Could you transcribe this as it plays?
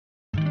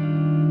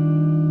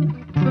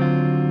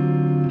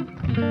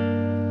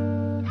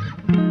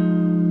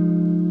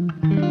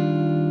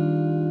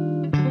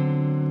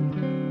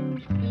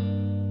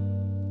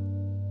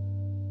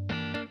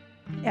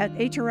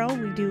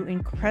HRL, we do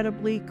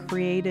incredibly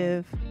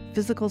creative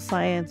physical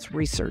science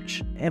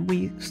research, and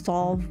we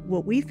solve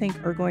what we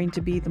think are going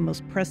to be the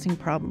most pressing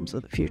problems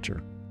of the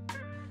future.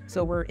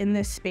 So we're in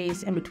this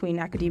space in between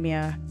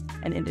academia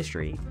and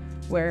industry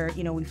where,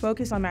 we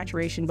focus on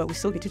maturation, but we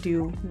still get to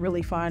do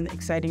really fun,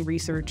 exciting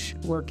research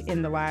work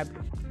in the lab.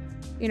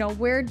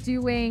 We're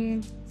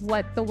doing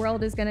what the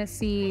world is going to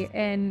see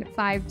in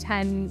 5,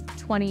 10,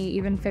 20,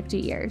 even 50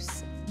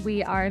 years.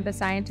 We are the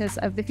scientists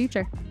of the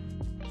future.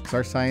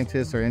 Our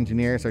scientists, our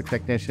engineers, our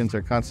technicians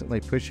are constantly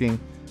pushing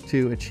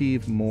to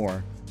achieve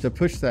more, to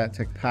push that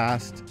to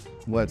past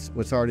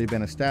what's already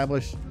been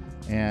established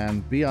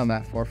and be on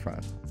that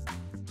forefront.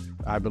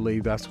 I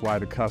believe that's why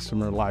the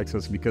customer likes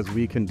us, because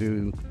we can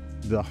do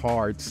the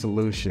hard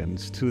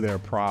solutions to their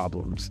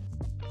problems.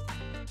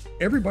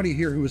 Everybody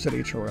here who is at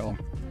HRL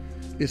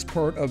is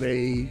part of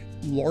a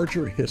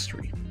larger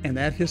history, and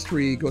that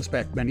history goes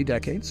back many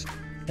decades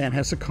and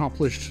has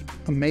accomplished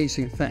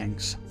amazing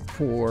things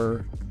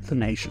for the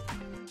nation.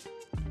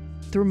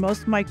 Through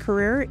most of my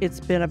career, it's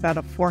been about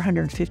a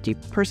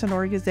 450-person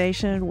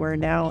organization. We're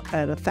now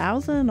at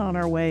 1,000, on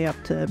our way up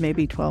to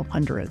maybe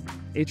 1,200.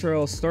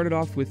 HRL started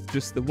off with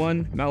just the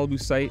one Malibu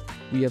site.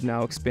 We have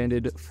now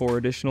expanded 4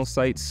 additional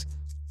sites.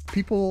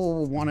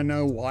 People want to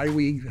know why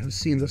we have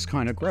seen this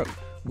kind of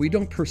growth. We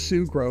don't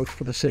pursue growth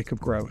for the sake of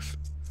growth.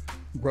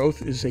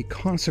 Growth is a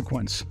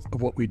consequence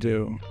of what we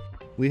do.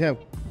 We have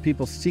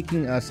people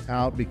seeking us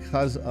out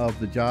because of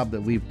the job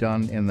that we've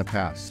done in the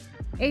past.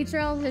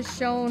 HRL has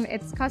shown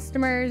its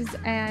customers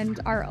and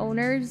our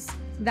owners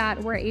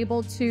that we're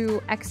able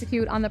to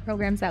execute on the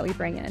programs that we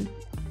bring in.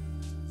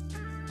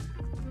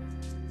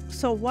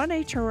 So One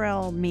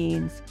HRL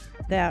means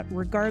that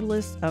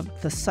regardless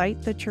of the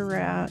site that you're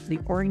at, the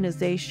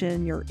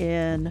organization you're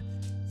in,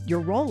 your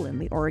role in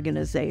the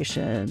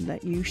organization,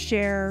 that you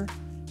share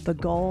the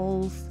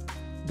goals,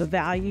 the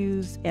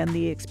values, and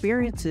the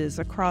experiences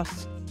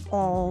across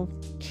all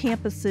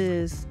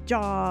campuses,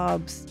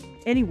 jobs,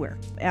 anywhere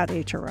at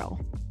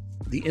HRL.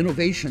 The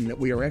innovation that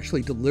we are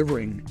actually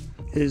delivering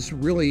is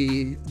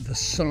really the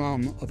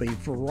sum of a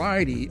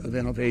variety of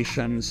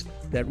innovations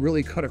that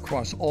really cut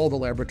across all the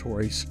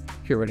laboratories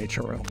here at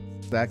HRL.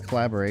 That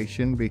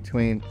collaboration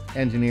between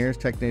engineers,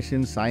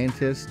 technicians,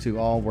 scientists to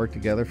all work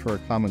together for a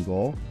common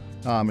goal.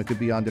 It could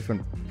be on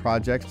different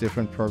projects,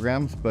 different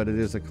programs, but it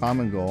is a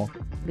common goal.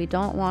 We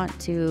don't want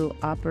to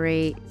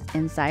operate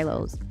in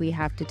silos. We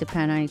have to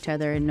depend on each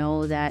other and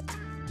know that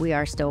we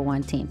are still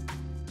one team.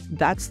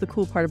 That's the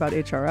cool part about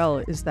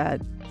HRL, is that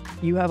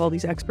you have all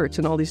these experts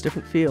in all these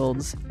different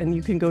fields, and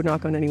you can go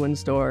knock on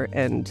anyone's door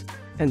and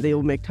they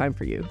will make time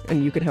for you,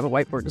 and you can have a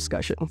whiteboard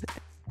discussion.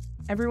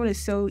 Everyone is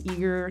so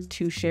eager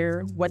to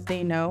share what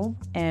they know,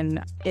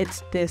 and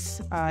it's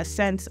this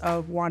sense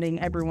of wanting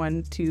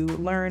everyone to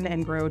learn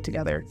and grow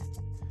together.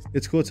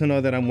 It's cool to know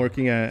that I'm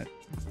working at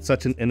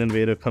such an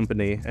innovative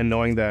company, and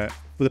knowing that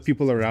the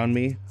people around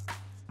me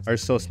are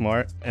so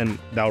smart and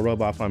they'll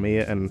rub off on me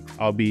and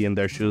I'll be in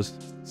their shoes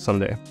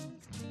someday.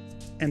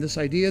 And this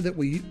idea that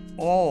we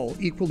all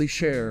equally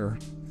share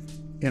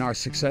in our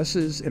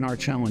successes and our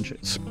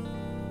challenges,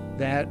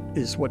 that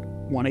is what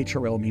One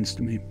HRL means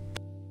to me.